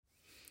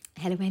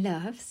Hello, my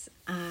loves.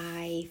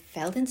 I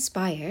felt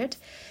inspired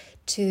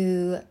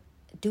to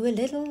do a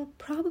little,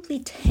 probably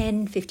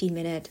 10-15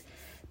 minute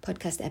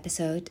podcast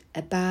episode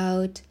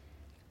about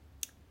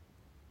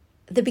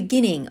the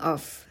beginning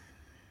of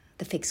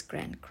the Fixed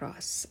Grand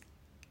Cross.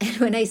 And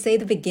when I say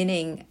the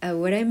beginning,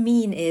 what I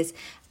mean is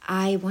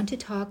I want to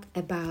talk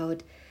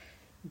about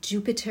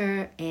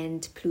Jupiter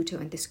and Pluto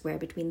and the square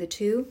between the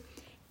two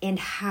and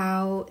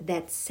how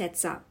that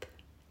sets up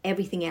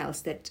everything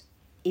else that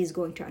is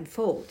going to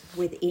unfold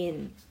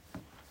within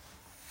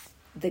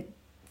the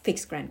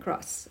Fixed Grand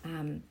Cross.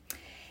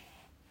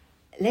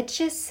 Let's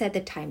just set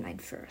the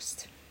timeline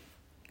first.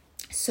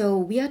 So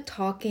we are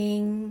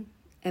talking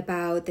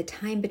about the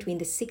time between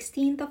the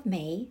 16th of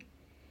May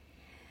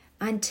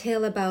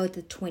until about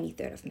the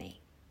 23rd of May.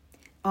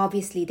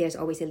 Obviously, there's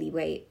always a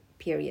leeway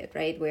period,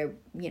 right? Where,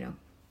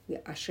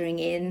 we're ushering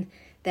in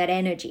that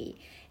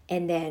energy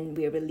and then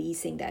we're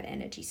releasing that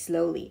energy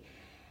slowly.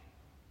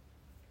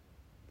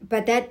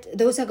 But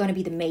those are going to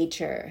be the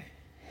major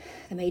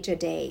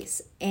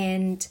days.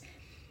 And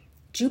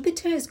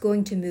Jupiter is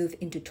going to move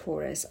into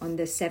Taurus on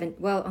the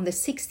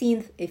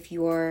 16th if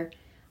you're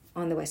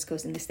on the West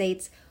Coast in the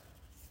States,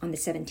 on the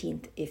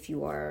 17th if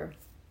you are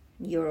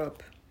in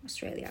Europe,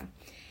 Australia.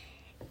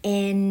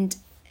 And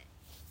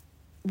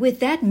with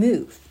that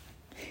move,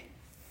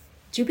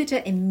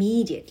 Jupiter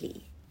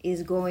immediately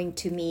is going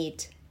to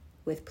meet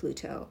with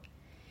Pluto.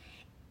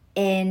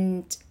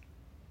 And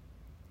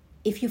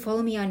if you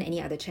follow me on any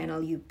other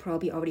channel, you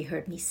probably already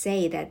heard me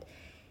say that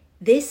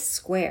this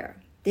square,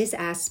 this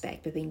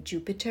aspect between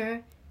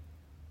Jupiter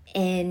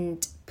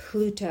and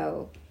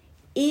Pluto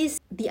is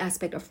the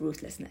aspect of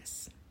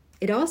ruthlessness.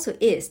 It also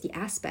is the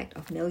aspect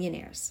of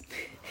millionaires.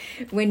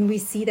 When we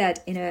see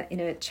that in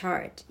a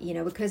chart,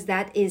 because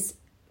that is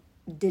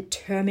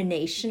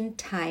determination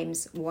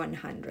times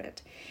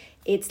 100.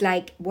 It's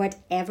like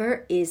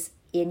whatever is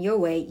in your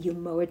way, you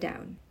mow it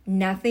down.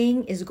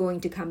 Nothing is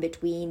going to come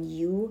between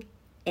you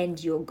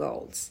and your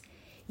goals.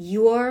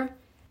 Your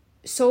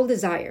soul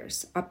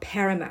desires are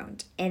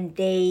paramount and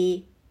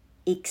they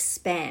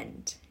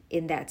expand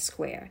in that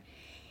square.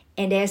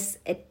 And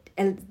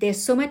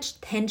there's so much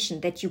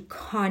tension that you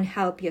can't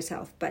help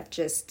yourself but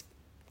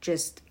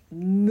just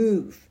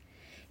move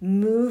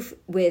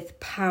with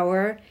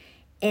power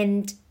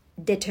and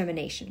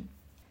determination.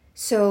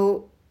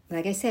 So,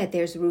 like I said,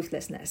 there's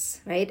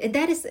ruthlessness, right? And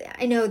that is,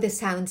 I know this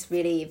sounds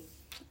really,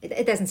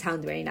 it doesn't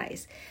sound very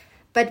nice.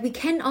 But we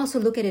can also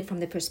look at it from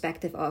the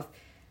perspective of,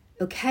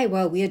 okay,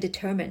 well, we are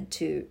determined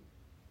to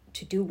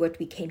do what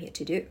we came here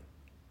to do.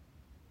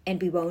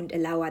 And we won't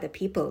allow other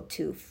people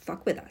to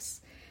fuck with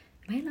us.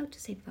 Am I allowed to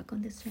say fuck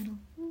on this channel?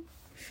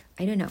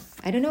 I don't know.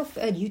 I don't know if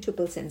YouTube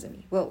will censor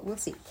me. Well, we'll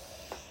see.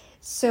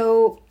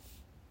 So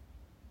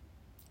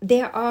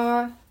there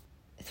are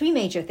three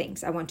major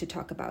things I want to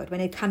talk about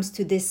when it comes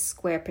to this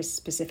square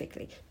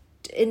specifically.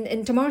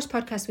 In tomorrow's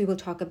podcast, we will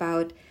talk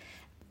about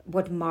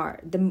what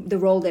the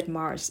role that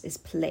Mars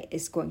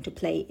is going to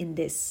play in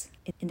this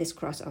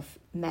cross of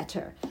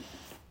matter.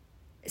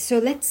 So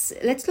let's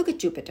look at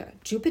Jupiter.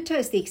 Jupiter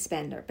is the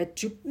expander, but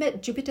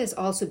Jupiter is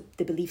also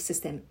the belief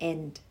system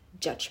and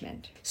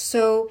judgment.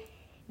 So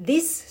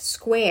this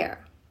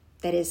square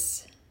that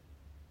is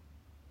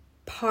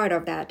part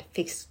of that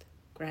Fixed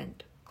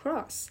Grand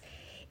Cross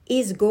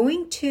is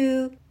going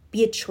to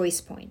be a choice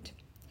point.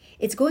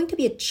 It's going to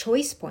be a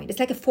choice point. It's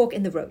like a fork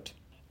in the road.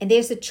 And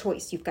there's a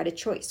choice. You've got a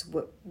choice.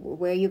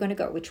 Where are you going to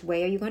go? Which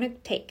way are you going to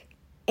take?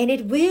 And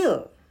it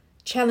will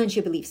challenge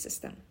your belief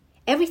system.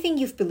 Everything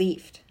you've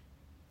believed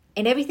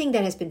and everything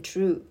that has been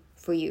true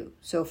for you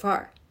so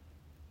far.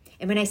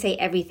 And when I say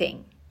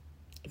everything,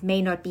 it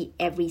may not be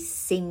every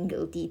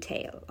single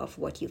detail of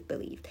what you've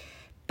believed.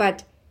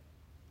 But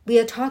we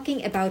are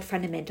talking about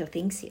fundamental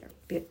things here.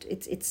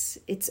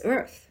 It's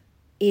earth.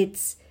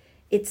 It's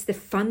the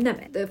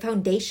fundament, the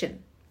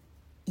foundation.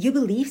 Your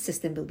belief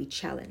system will be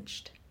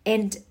challenged.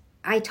 And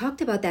I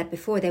talked about that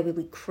before. There will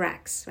be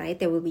cracks, right?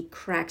 There will be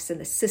cracks in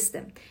the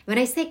system. When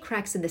I say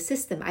cracks in the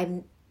system,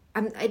 I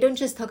don't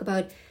just talk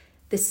about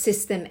the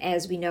system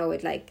as we know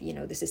it, like,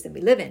 the system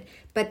we live in,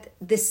 but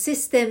the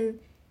system,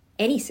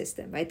 any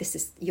system, right? This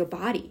is your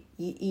body,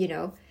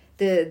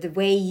 the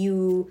way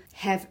you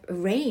have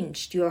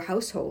arranged your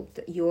household,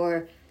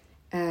 your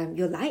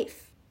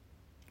life.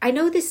 I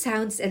know this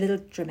sounds a little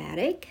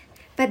dramatic,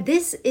 but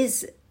this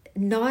is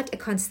not a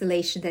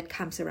constellation that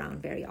comes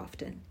around very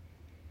often.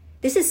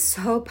 This is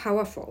so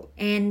powerful.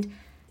 And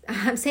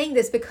I'm saying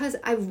this because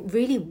I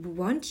really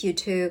want you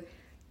to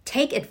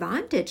take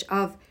advantage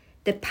of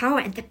the power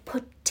and the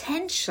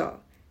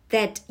potential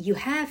that you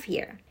have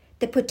here.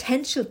 The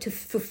potential to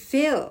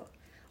fulfill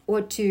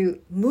or to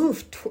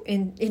move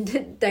in the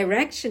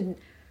direction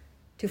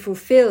to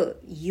fulfill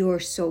your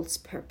soul's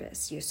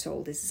purpose, your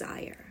soul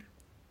desire.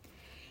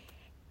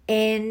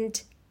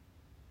 And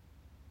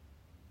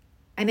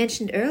I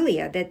mentioned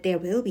earlier that there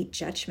will be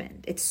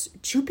judgment. It's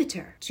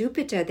Jupiter,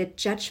 the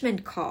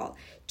judgment call.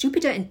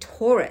 Jupiter in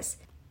Taurus,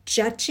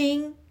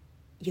 judging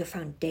your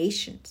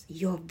foundations,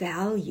 your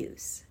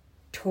values.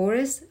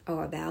 Taurus,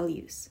 our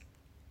values.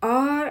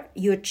 Are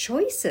your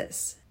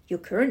choices, your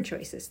current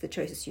choices, the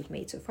choices you've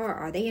made so far,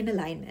 are they in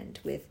alignment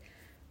with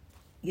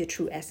your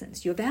true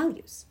essence, your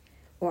values,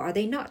 or are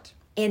they not?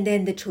 And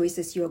then the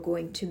choices you're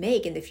going to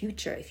make in the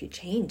future, if you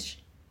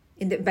change,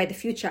 by the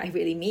future I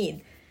really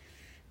mean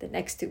the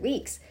next 2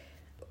 weeks,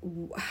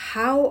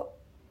 how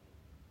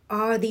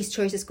are these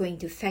choices going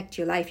to affect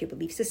your life, your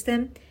belief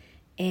system,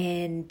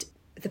 and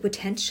the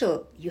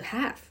potential you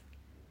have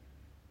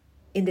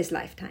in this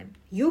lifetime,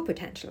 your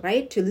potential,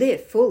 right? To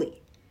live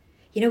fully.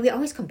 You know, we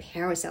always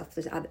compare ourselves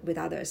with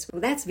others.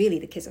 Well, that's really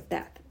the kiss of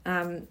death.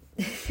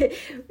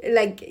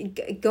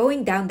 Like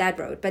going down that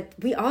road. But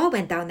we all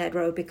went down that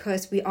road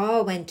because we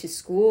all went to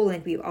school,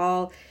 and we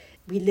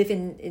live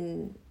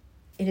in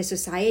a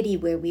society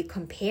where we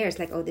compare. It's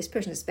like, oh, this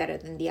person is better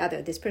than the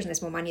other. This person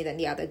has more money than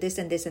the other. This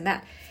and this and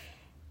that.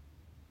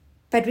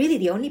 But really,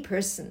 the only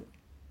person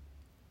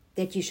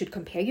that you should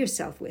compare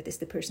yourself with is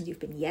the person you've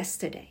been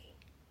yesterday.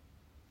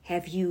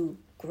 Have you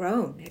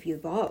grown? Have you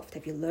evolved?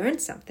 Have you learned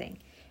something?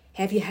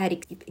 Have you had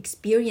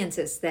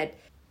experiences that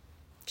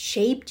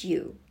shaped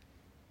you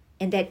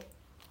and that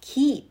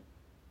keep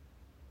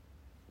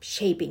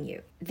shaping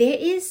you?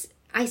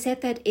 I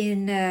said that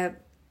in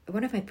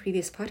one of my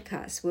previous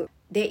podcasts,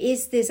 there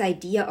is this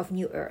idea of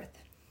new earth.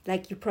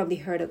 Like you probably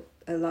heard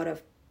a lot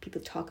of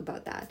people talk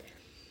about that.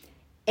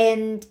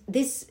 And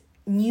this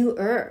new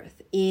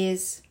earth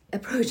is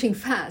approaching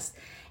fast.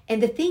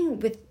 And the thing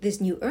with this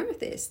new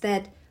earth is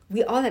that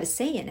we all have a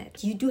say in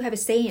it. You do have a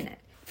say in it.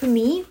 For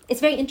me,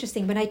 it's very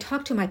interesting when I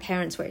talk to my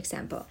parents, for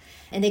example,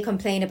 and they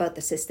complain about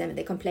the system, and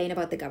they complain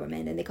about the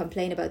government, and they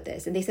complain about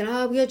this, and they say,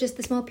 oh, we are just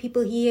the small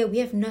people here. We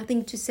have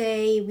nothing to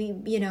say.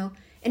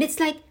 And it's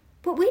like,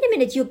 but wait a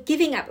minute, you're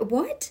giving up.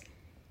 What?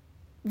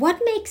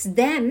 What makes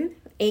them,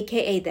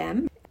 aka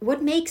them,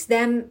 what makes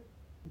them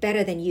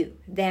better than you?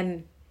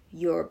 Them,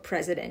 your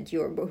president,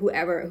 your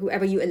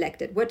whoever you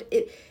elected.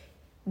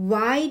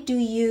 Why do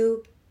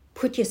you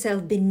put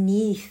yourself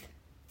beneath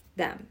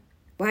them?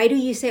 Why do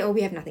you say, oh,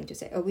 we have nothing to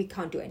say, oh, we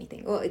can't do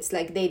anything, oh, it's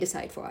like they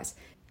decide for us?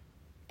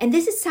 And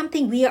this is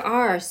something we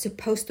are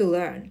supposed to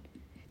learn.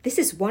 This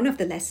is one of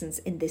the lessons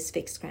in this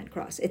fixed Grand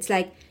Cross. It's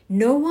like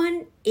no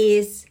one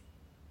is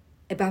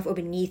above or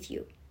beneath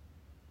you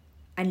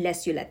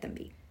unless you let them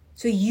be.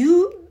 So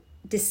you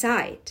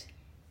decide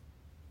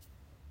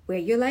where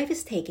your life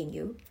is taking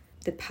you,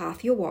 the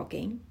path you're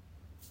walking,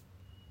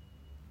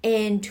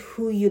 and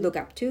who you look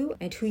up to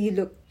and who you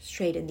look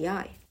straight in the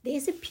eye.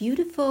 There's a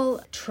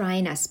beautiful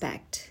trine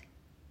aspect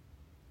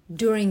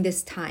during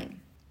this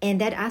time.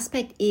 And that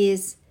aspect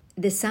is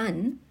the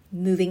sun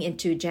moving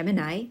into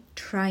Gemini,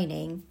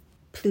 trining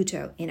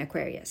Pluto in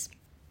Aquarius.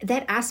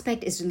 That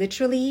aspect is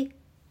literally,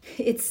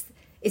 it's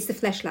the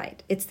fleshlight.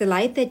 It's the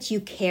light that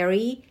you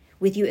carry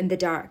with you in the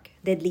dark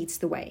that leads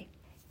the way.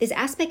 This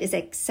aspect is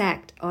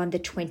exact on the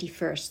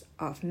 21st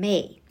of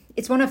May.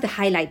 It's one of the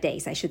highlight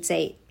days, I should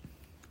say,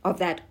 of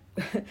that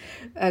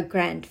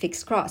grand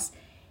fixed cross.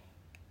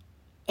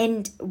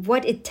 And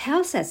what it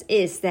tells us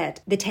is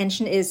that the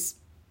tension is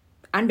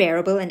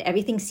unbearable and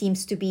everything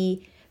seems to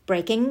be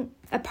breaking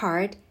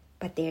apart,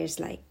 but there's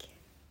like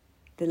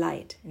the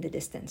light in the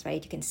distance,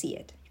 right? You can see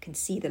it. You can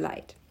see the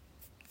light.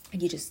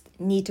 And you just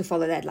need to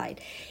follow that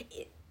light.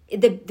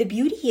 The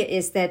beauty here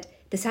is that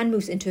the sun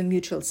moves into a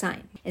mutual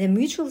sign. And a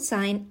mutual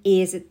sign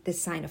is the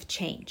sign of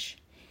change.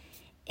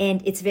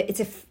 And it's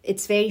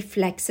very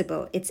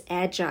flexible, it's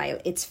agile,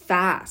 it's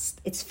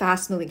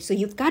fast moving. So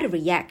you've got to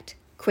react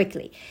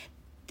quickly.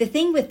 The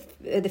thing with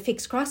the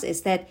fixed cross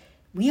is that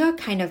we're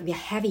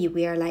heavy,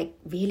 we are like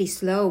really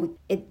slow.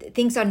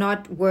 Things are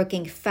not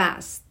working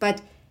fast.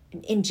 But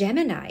in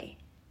Gemini,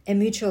 a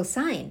mutual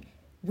sign,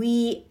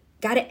 we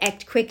got to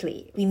act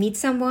quickly. We meet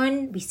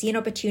someone, we see an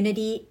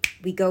opportunity,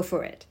 we go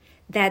for it.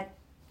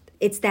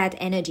 It's that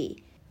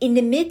energy. In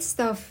the midst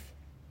of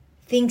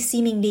things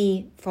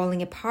seemingly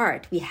falling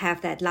apart, we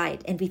have that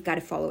light and we've got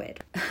to follow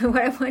it.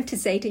 What I want to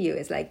say to you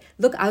is like,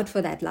 look out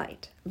for that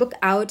light. Look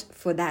out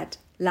for that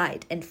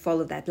light and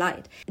follow that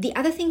light. The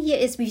other thing here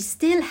is we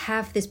still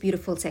have this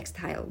beautiful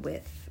sextile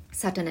with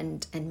Saturn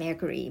and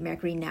Mercury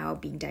now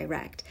being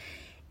direct.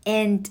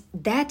 And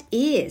that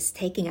is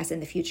taking us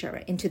into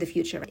the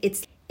future.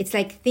 It's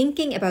like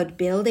thinking about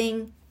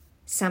building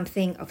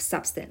something of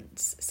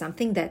substance,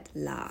 something that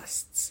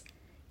lasts.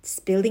 It's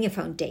building a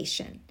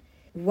foundation.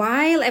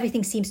 While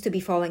everything seems to be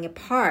falling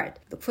apart,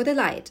 look for the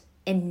light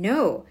and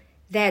know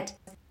that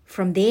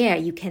from there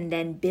you can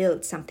then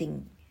build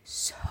something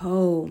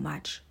so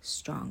much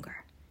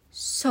stronger.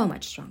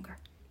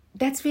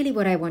 That's really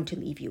what I want to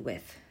leave you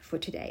with for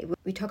today.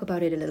 We talk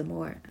about it a little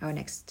more in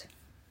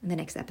the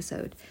next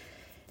episode.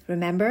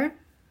 Remember,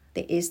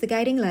 there is the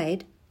guiding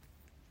light.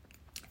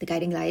 The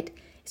guiding light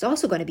is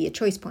also going to be a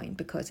choice point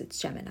because it's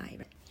Gemini.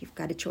 You've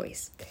got a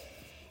choice.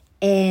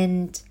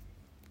 And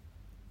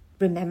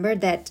remember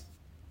that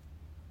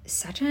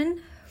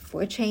Saturn,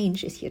 for a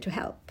change, is here to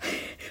help.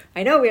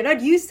 I know we're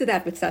not used to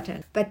that with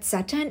Saturn. But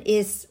Saturn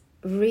is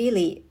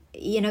really,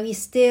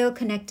 he's still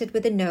connected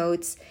with the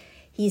nodes.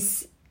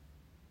 He's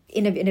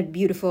in a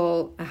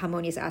beautiful,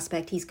 harmonious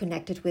aspect. He's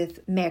connected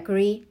with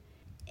Mercury.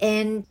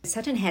 And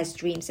Saturn has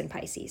dreams in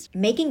Pisces.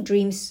 Making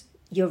dreams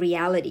your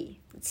reality.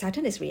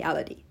 Saturn is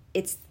reality.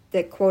 It's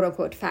the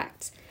quote-unquote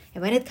facts.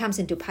 And when it comes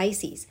into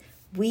Pisces,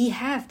 we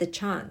have the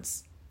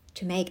chance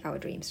to make our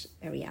dreams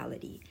a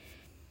reality.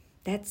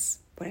 That's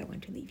what I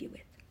want to leave you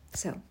with.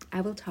 So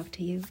I will talk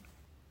to you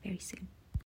very soon.